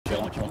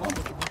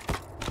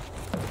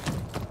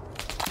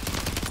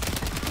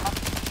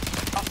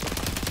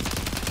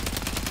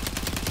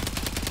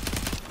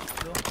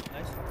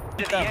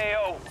to the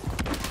AO.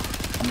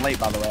 I'm late,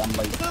 by the way. I'm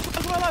late. I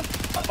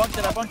bunked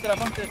it. I'm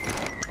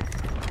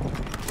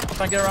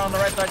trying to get around on the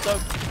right side, so.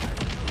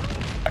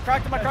 I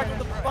cracked him with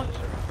the bunk.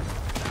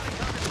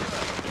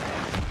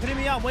 Hitting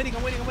me out. I'm waiting.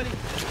 I'm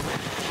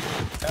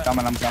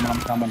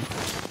coming.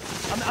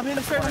 I'm hitting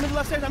the stairs. I'm hitting the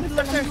left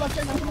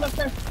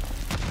stairs.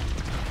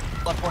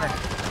 Left corner.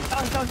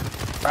 Down.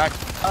 Cracked.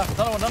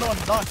 Another one.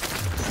 Knocked.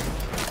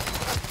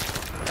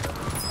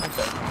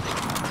 Okay.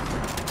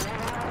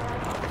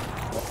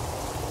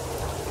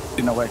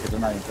 No way, because they're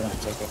not even finished.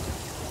 It's okay.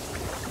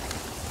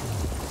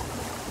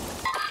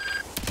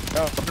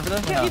 Go. For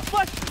them? Yeah, he's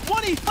flush.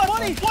 20 hill.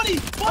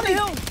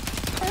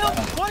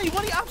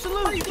 20,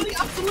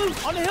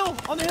 absolute. On the hill.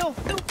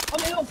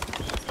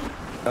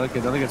 The other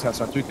guys have to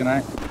start tweaking,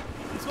 right?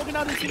 He's smoking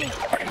out his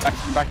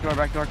teammate. Back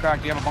door crack.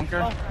 Do you have a bunker?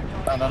 No.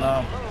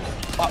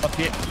 Pop up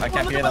here. I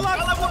can't get him.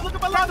 Look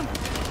at my log.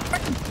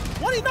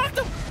 20 knocked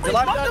him.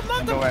 Knocked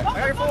him. Go away. I got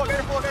your full. Look at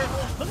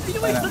the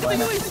UAs.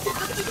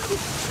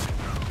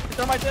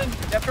 Throw my tin.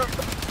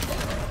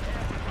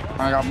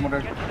 I got more.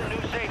 Get to the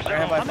new safe I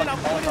have my zone.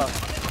 fucking molotov.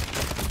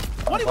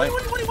 20. One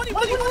weak.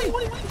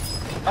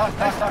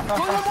 Nice. I'm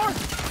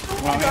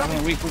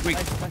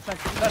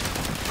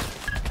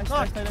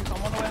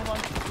on the way. Hold on.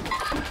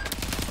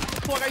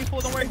 I got you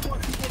full. Don't worry.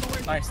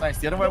 Nice.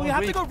 The other way was We have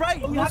weak. to go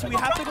right. We have to go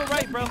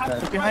right, bro.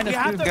 Behind us,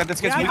 dude. Get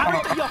this gets weak. Yo,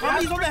 how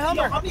many's on the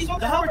Hummer?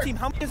 The Hummer team.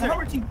 How many is there? I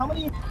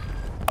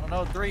don't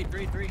know. Three.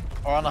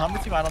 Or on the Hummer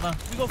team, I don't know.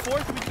 We go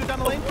forward. Can we go down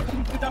the lane?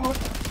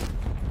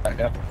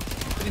 Yeah.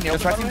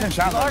 There's right team's in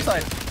shot. On our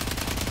side.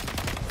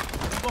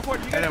 Go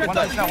forward. Hey, one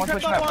push now. We're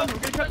getting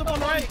crept up on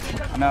the right.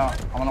 No,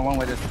 I'm on a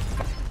one-way this.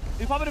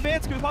 We pop in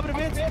advance. Can we pop in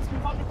advance? Yeah.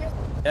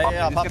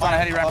 This gets on a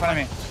heady right in front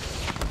of me.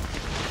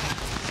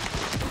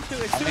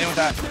 It's I'm dealing with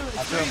that.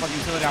 I threw a fucking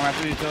utility. I'm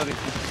after the utility.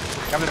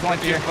 Got the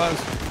point here, close.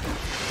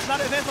 It's not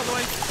advance all the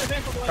way.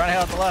 Trying to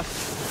head out the left.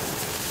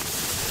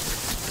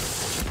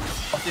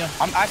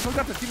 I took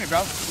up the teammate,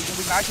 bro.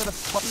 We can actually the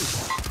fuck you.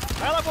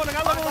 I got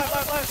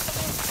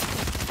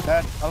left.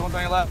 Dead. Other one's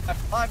on your left.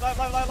 Live.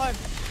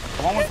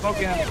 The one was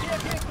smoking him.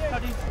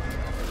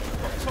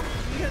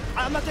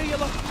 I'm not there yet.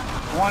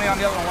 One on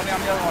the other one.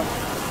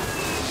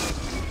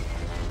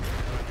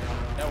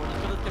 Yeah, we're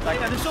just gonna get back.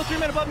 Yeah, there's still 3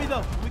 men above me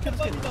though. We could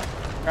have skipped.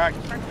 Crack.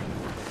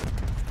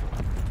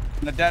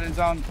 In the dead end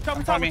zone. In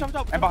front of me.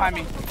 And behind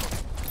me. I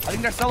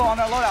think they're solo on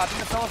their loadout.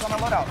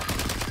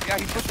 Yeah,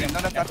 he's pushing.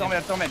 No, that's all me.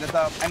 That's NA.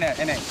 I'm NA.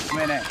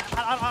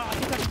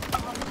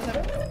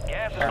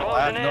 Gas is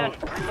closing in.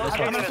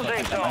 Locating the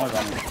safe zone.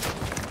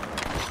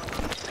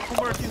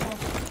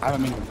 I have a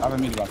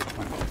meeting about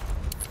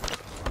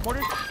I'm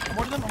ordering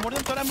them.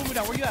 Throw that movie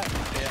down. Where you at?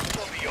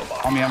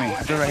 On me.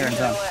 I'm still right here in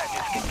zone.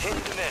 Continue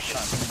the mission.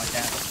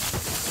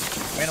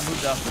 Made him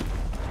move down.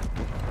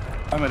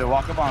 I'm going to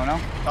walk up on him now.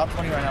 Top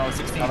 20 right now is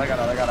 16. Oh, they got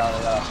out.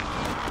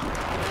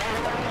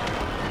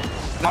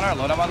 On our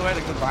loadout, by the way,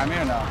 they click behind me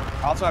or no?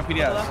 I also have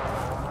PDS. I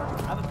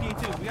have a PA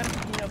too. We gotta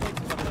keep doing that places,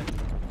 by the way.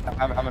 I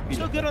have a PDS.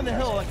 Still good on the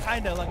hill, like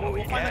kinda. Like we'll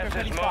find like a Gas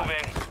ready is spot.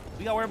 moving.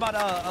 We gotta worry about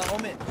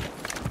omit.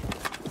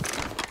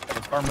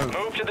 It's far move.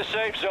 Move to the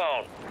safe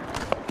zone.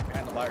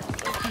 Behind the wire.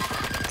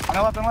 On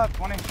the left,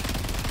 20.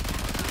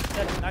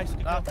 Dead. Nice.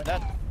 Good Nah, kill.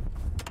 dead.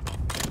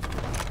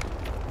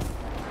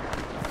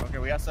 Okay,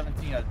 we got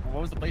 17.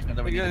 What was the placement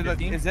that we needed?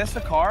 15? Is this the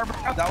car, bro?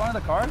 Is that one of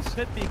the cars?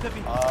 Could be. It could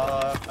be.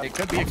 I'm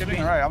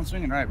swinging right. I'm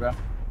swinging right, bro.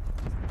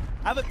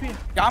 I have a PA.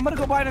 Yeah, I'm gonna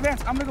go buy an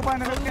advance.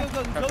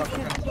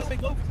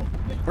 Go.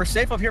 We're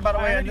safe up here, by the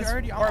way. I'm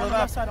on the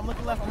left side. I'm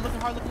looking left. I'm looking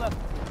hard. Looking left.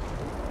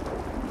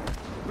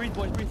 Breathe,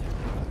 boys. Breathe.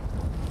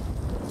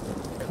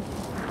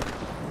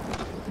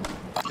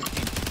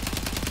 15.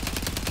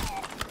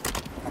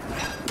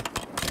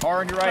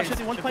 Car on your right.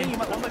 One plane.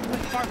 Car.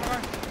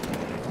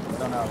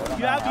 Don't know.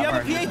 You have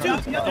a PA too.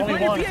 Only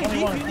one.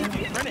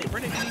 Run it. You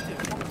need to.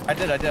 I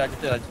did.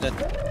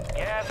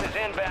 Gas is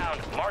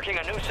inbound. Marking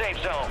a new safe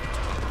zone.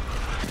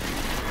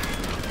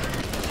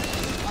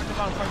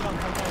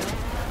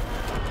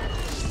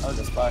 Oh, there's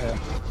a spot here.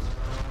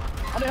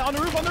 On the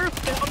roof.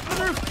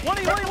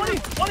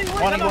 20.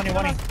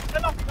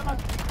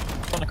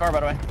 On the car, by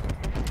the way.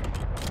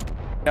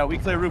 Yeah, we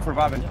clear roof for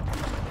vibing.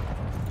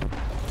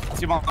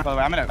 See him on, by the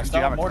way. I'm in a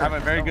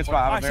very good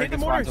spot. Save the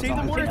mortar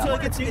until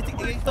it gets.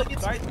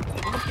 Alright.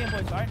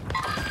 Alright.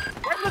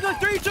 Look,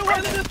 3, 2,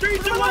 1. 3,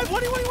 2, 1.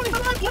 20.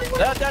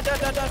 Dead.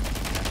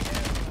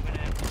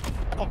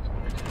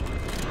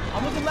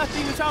 I'm looking left,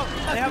 team. Watch out.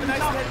 They have a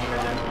nice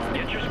head.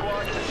 Get your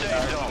squad to the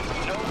safe zone.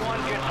 No one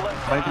gets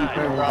left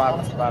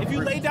behind. If you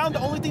lay down,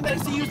 the only thing that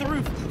you see is the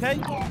roof, okay?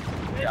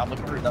 Yeah, I'm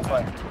looking through. That's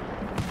why.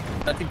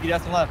 I think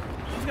PDS on left.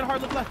 He's gonna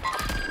hard look left.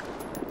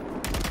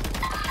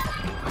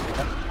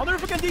 On the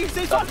roof again, D.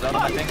 Same spot. 20, D.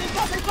 No,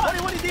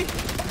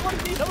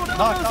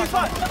 same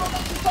spot.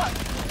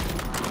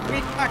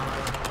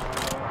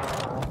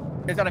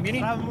 He's got a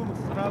muni? I have a move.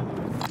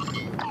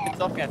 It's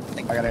off again.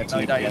 I gotta hit No,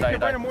 two. you died. You're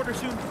burning a mortar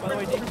soon, by the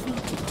way, D.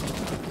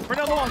 Burn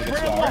down the wall. Burn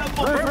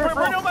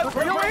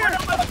over here.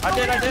 I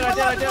did.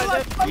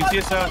 You see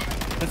us,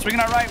 they're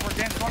swinging on right. We're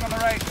getting swung on the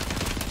right. I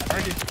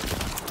heard you.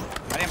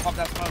 I didn't pop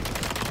that smoke.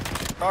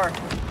 Car.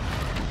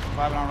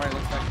 5 on right,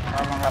 looks like. 5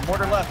 on I'm right.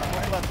 mortar left. I'm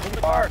mortar left. Over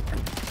the car.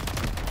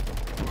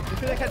 Make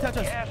sure they can't touch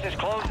us. Gas is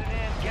closing in.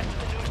 Get to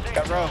the new safe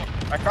Got row. zone.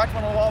 I cracked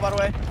one on the wall, by the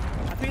way.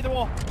 I feed the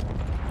wall.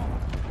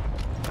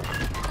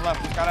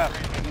 Left, just got up.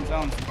 In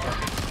zones.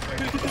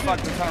 Fuck,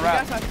 there's on a Gas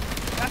wrap. mask.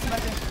 Gas mask, I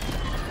think.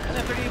 And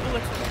then 38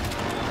 bullets.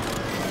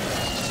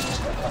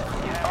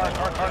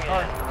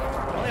 Car.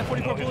 Only have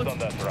 44 bullets.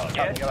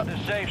 Get to the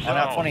safe I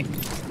got zone. 20.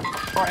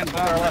 Far end zone.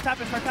 Start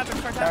tapping.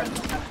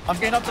 I'm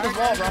getting up to this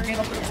wall, bro. I'm getting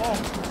up to this wall.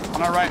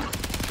 On our right.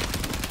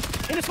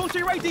 In the smoke to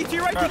your right, D. To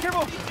your right, D.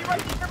 Careful. To your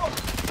right, D. Careful.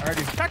 I heard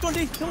you. Cracked one,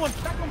 D. Kill one.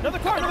 Another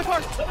car.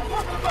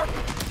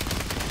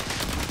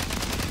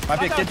 Might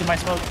be a kid to my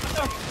smoke.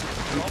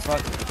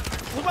 Fuck.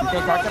 Look by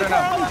Go crack it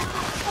now.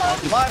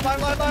 Live. I'm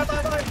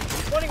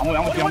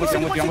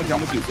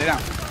with you. Stay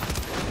down.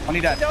 I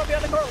need that. Down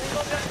behind the car. We're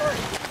behind the car.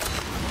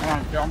 Come on,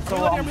 yo, I'm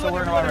still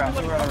worrying about round.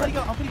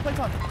 I'm putting plates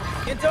on.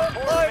 Get down.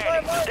 Live.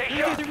 Stay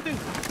sharp.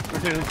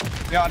 3 2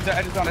 Yeah,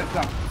 edge is on.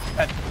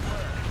 Head.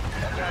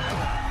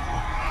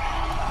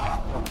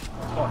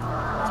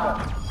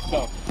 Let's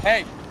go.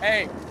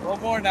 Hey, roll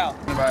more now.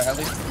 At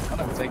least I'm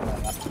not taking that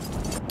now.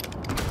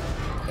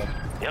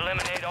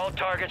 Eliminate all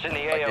targets in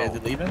the AO. Is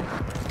it leaving?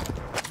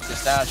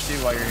 Just stash too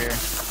while you're here.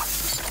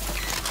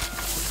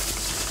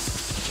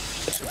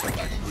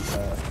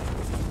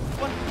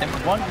 And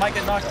one might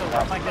get knocked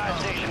over. Might get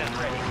knocked Station is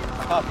ready.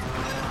 up. I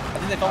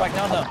think they fell back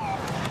down though.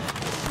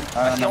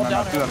 No.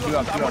 Two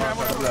up.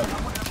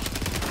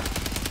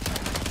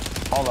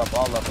 All up.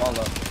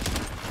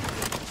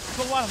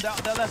 Go on.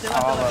 They left.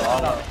 All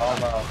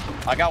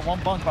up. I got one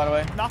bunk by the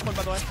way. Knock one,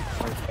 by the way.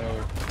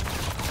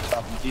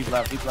 Deep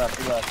left. Up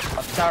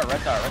the tower,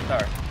 red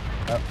tower.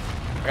 Yep.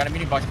 I got a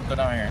mini box to put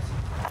down here.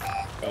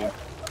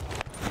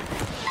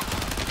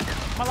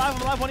 I'm alive.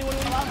 20.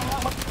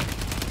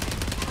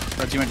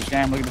 Our teammate just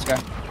scam. Look at this guy.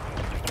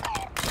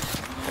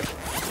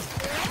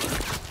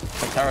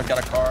 The tower's got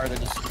a car. They're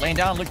just laying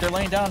down. Look, they're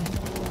laying down.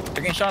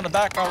 They're getting shot in the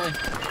back probably.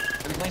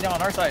 They're just laying down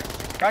on our side.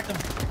 Cracked them.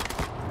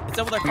 It's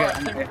over their car.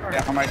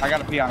 Yeah, I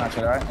got a pee on that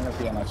shit, alright?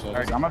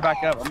 Alright. I'm gonna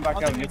back up.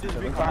 I'll take you to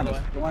the Look behind us.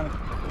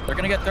 They're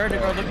gonna get third. They're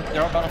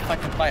about to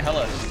fucking fly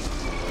hella.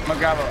 I'm gonna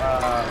grab a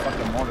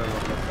fucking mortar real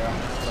quick, bro.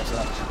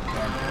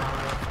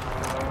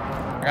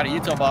 I got a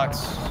util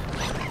box.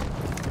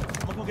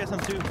 I'm gonna go get some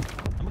too. I'm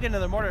gonna get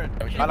another mortar.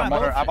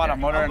 I bought a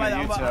motor and a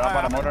util. I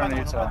bought a motor and a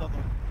util.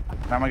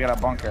 Now I'm gonna get a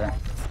bunker.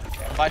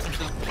 Buy some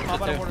shit. How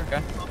about a mortar?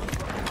 Okay.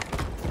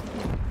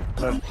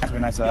 So it'd be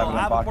nice to have it in I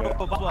the have a mortar,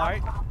 pocket.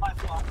 alright?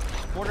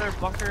 Mortar,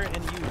 bunker,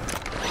 and you.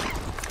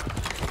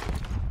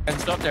 And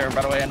stuff there,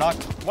 by the way. I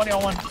knocked 1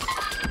 on 1.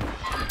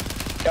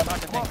 Yeah,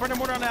 knocked it. Burn a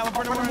mortar on that one.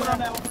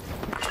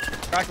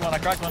 Cracked one. I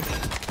cracked one.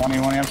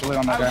 21, absolutely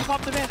on that guy.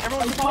 Pop the van.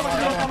 Everyone pop one.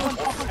 Everyone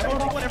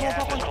pop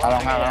one. I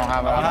don't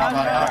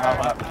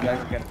have it. You guys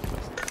go get it.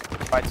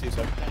 Fight 2,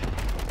 so. If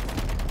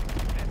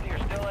you're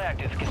still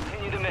active,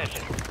 continue the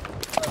mission.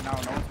 No.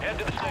 Head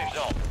to the safe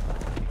zone.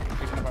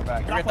 Picking up our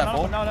bag. Get that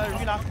bull. No,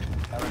 you're not.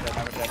 Never dead.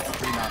 I'm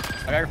pretty now.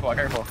 I got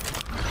your full.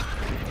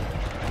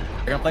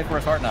 They're gonna play for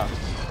us hard now.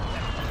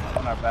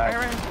 On our bag.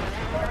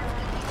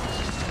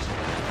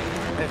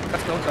 Hey,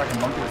 let's go so I can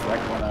bunker this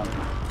right one out.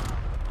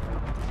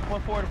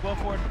 Going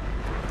forward.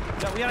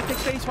 Yeah, we gotta take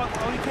space while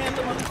we can.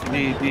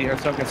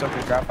 It's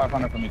okay. Grab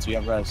 500 from me too. You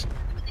have res.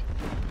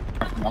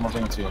 I'm gonna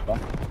bring it to you, bro.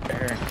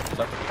 Here.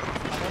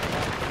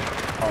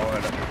 Oh,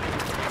 whatever.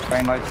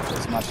 Train lights,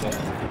 that's my shit. Look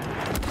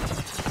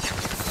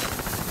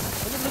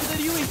at the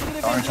UE.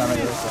 Orange time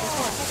right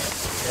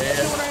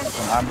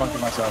Yeah. I'm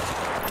bunking myself. We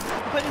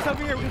can play this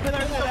over here. We can play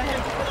that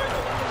here.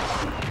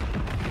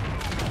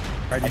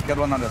 Right, good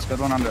one under us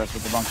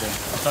with the bunker.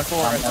 Stuck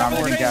forward. I'm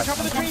getting gas. Jump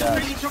on the train.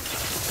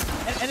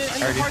 And then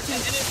the parts in.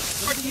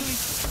 Look at the UE.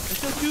 There's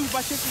still 2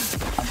 by 50.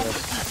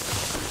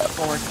 Step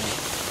forward.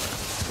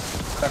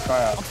 That car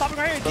out. I'm stopping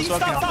right here. D, stop,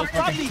 D,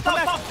 stop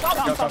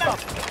back.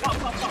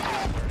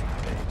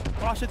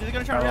 Oh shit, they're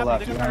gonna try to Go wrap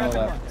left, me. They're gonna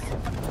try to wrap me.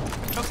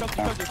 Choke.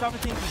 They're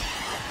stopping team.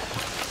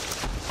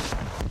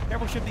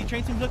 Careful, Shifty.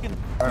 Train team's looking.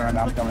 Alright,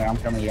 I'm coming.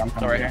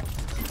 Right here.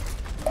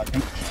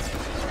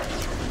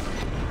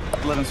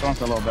 I'm living storm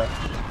for a little bit.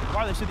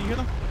 Where are they? Shit, do you hear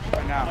them?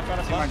 Right now.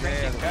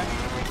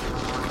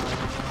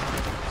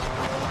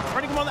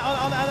 Ready, come on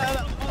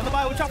the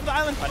bay. Watch out for the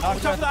island.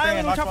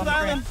 Watch out for the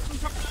island.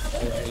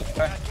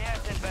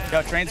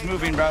 Yo, train's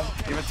moving, bro.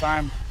 Give it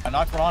time. I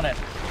knocked one on it.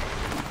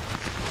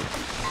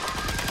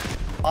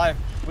 5.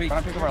 Trying to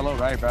pick up our low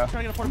right, bro.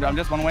 I'm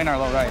just one way in our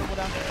low right.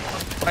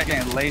 I'm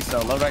getting laced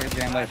though. Low right is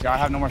getting laced. I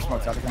have no more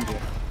smokes. I have to come to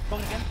it.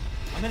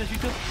 I'm in as you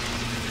too.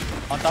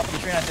 On top of the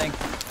train, I think.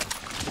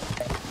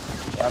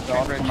 I have to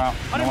all come out.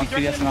 No one's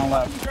PDSing on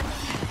left.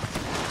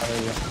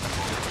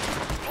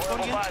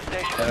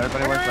 Yeah,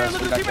 everybody work for us.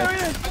 We got this.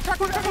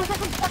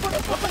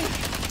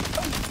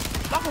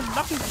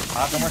 Knock him. I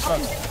have no more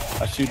smokes.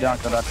 I shoot down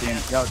to that team.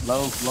 Yo,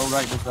 low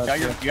right. Just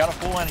You got a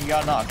full one and you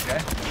got a knock, okay?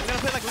 We gotta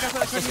play like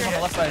Just on the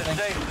left side, I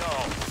think.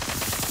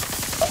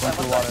 went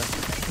through water.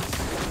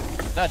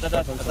 That's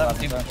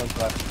team. I'm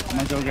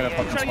gonna go get a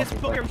fucking Trying to get some smoke.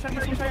 smoke here. Trying to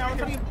get some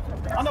smoke here.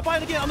 On the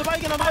bike again. On the bike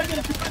again. On the bike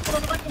again.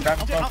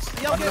 Grab Okay, folks.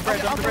 yeah, Under the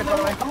bridge, under the bridge, by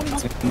the way. Come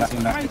left.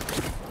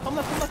 Come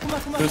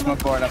left. Two smoke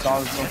forward. That's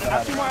all it's supposed to I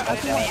have two happen. more. I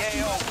have two more.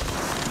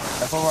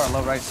 That's over our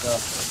low right still.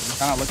 I'm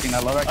kind of looking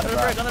at low right. Under the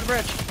bridge, under the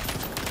bridge.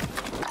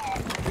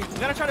 We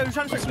gotta try to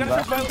search. We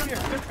gotta search over here.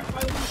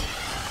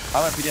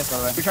 I'll let PDS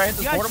over there. We try to hit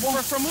You this guys, portable.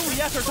 from Mumu,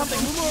 yes, or something.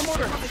 Mumu or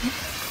mortar.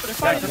 They're Yeah,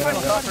 fighting. good, They're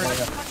good, fighting.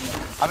 good.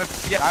 I'm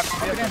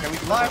okay, we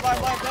can Live.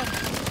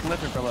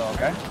 lift it for a little,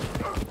 okay?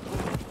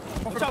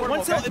 Watch out,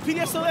 one still.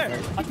 PDS still there.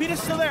 PDS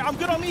still there. I'm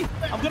good on me.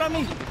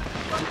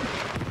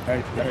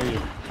 There you.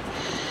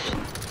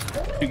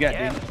 You get,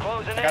 Gas dude. is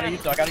closing I gotta in.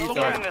 use it. Moving in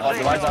the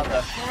safe Lies out zone.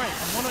 there. Alright,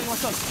 I'm one on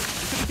myself.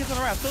 There could be kids on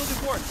the route. Still looking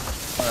forward.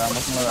 Alright, I'm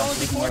looking low right. Still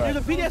looking forward. There's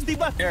a PDS deep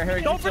left. Here,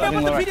 you Don't need forget to-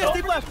 about the Looking PDS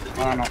deep left. I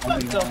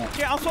don't know.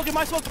 Yeah, I'm smoking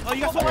my smoke. Oh,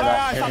 you got smoke? Here,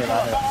 Alright, here,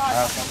 stop. I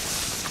have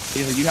some.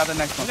 Either you have the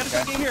next I'm one, gonna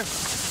okay? start getting here.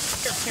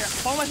 Here.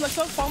 Follow my next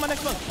smoke. Follow my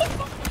next smoke.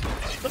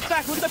 Look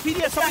back. Look at the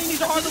PDS. Somebody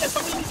needs a hard look. I'm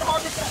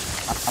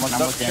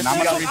looking. I'm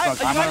gonna resmoke.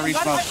 I'm gonna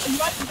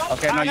resmoke.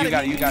 Okay, no, you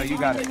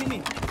got it.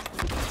 Me.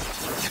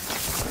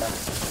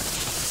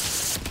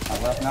 I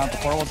left now. The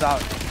portal's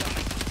out.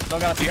 Still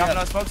got Do you have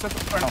no smoke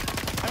system or no? I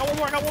got one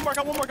more right here. One more You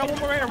got here.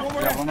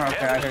 one more?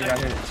 Okay, I hear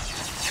you.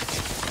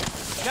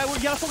 You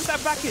gotta focus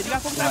that back kid.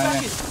 I'm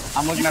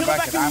looking at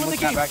back kid. I'm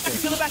looking at back You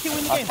kid. kill the back kid,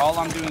 win the game. All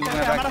I'm doing is looking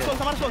at I'm back out of kid.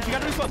 smoke. You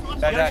gotta resmoke.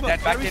 That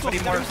back kid,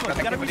 put mortar.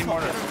 That kid, put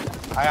mortar.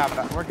 I have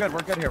that. We're good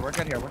here. We're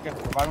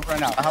vibing for right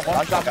now. I have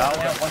one smoke. I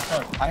only have one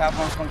smoke. I have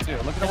one smoke too.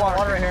 Look at the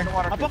water right here.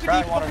 I'm bucket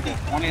Try deep, water. bucket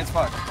deep. Only as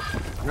fuck.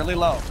 Really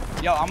low.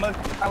 Yo, I'm a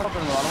little bit low. I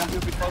don't want you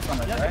to be close on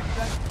this, right?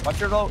 Watch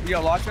your low.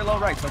 Yo, watch your low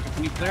right. So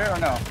can you clear or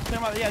no?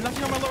 Yeah,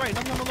 nothing on my low right.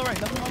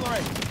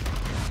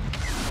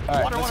 All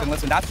right, Water.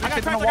 listen. That's three I got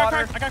kids in the cracked, I got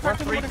water. cracked, I got We're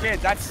cracked in the 3 water.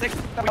 kids. That's 6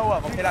 that we know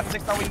of. Okay, that's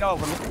 6 that we know.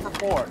 We're looking for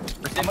 4. I'm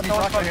gonna throw a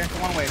fuck here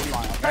one way if you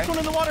want. Okay. Cracked one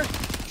in the water.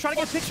 Trying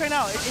to get picks right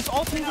now. It's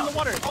all teams in the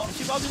water.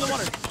 She's all in the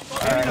water.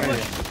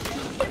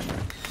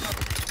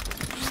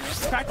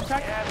 Crack. We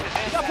got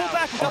pulled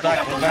back. We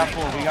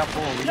got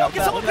full. Yo,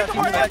 get someone pick up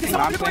our head. Get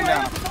someone I'm pick up our staying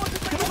head. down.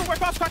 Give me some more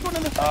cross. Crack one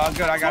in the.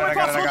 Good. I got it.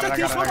 Can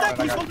you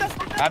smoke that?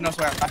 I have no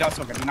sweat. I don't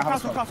smoke it. Do not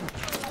have a Cross. smoke.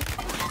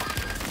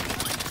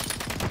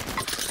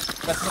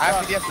 I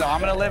have to get though. I'm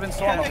gonna live in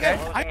storm, okay?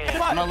 I'm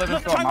gonna live in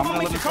storm.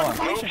 Move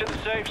to the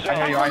safe zone.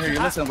 I hear you.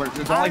 Listen,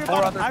 there's only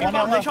 4 other people.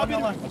 There's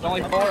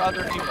only 4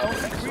 other people. 2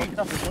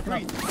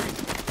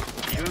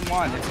 and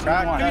 1. It's 2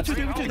 and 1. Two.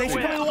 They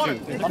should come in the water. On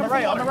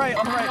the right.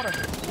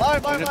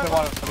 Live. We just hit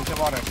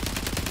water.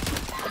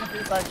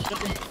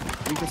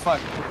 We just fuck.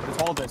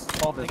 Just hold this. They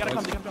gotta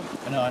come.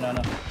 I know. I'm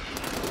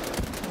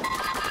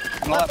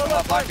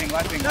left. Lifting.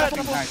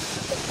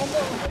 Nice.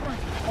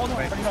 Hold on.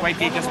 Wait,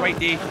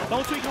 D.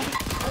 Don't tweak.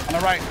 On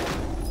the right.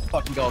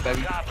 Fucking go,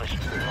 baby. Accomplished.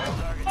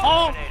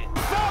 Oh,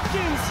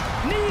 Falcons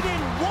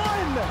needed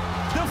 1.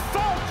 The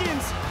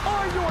Falcons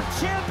are your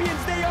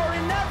champions. They are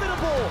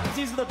inevitable.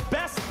 These are the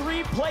best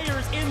 3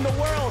 players in the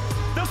world.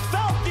 The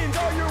Falcons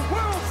are your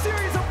World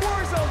Series of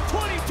Warzone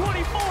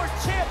 2024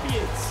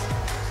 champions.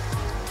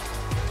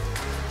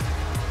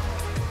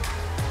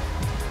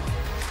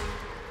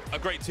 A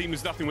great team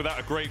is nothing without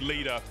a great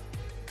leader.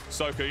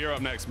 Soka, you're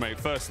up next, mate.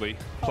 Firstly,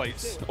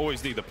 plates.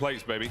 Always need the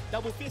plates, baby.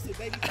 Double fisted,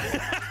 baby.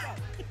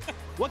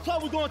 What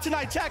club we going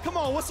tonight, chat? Come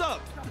on, what's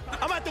up?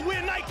 I'm at the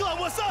Weird Nightclub.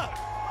 What's up?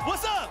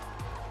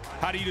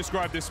 How do you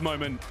describe this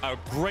moment? A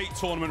great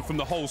tournament from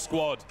the whole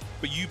squad,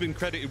 but you've been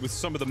credited with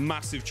some of the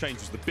massive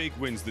changes, the big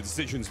wins, the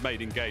decisions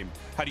made in game.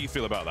 How do you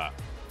feel about that?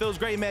 Feels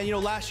great, man. You know,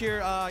 last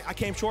year I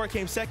came short,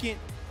 came second.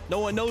 No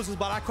one knows this,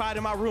 but I cried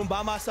in my room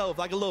by myself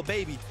like a little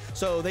baby.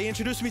 So they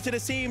introduced me to the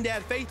team. They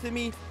had faith in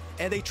me,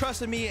 and they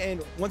trusted me.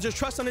 And once there's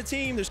trust on the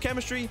team, there's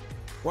chemistry.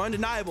 We're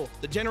undeniable.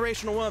 The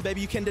generational one, baby.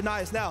 You can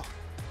deny us now.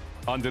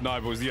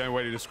 Undeniable is the only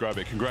way to describe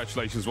it.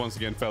 Congratulations once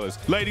again, fellas.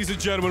 Ladies and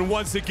gentlemen,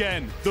 once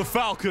again, the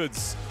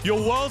Falcons, your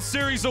World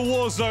Series of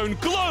Warzone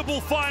Global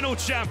Final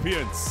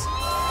Champions.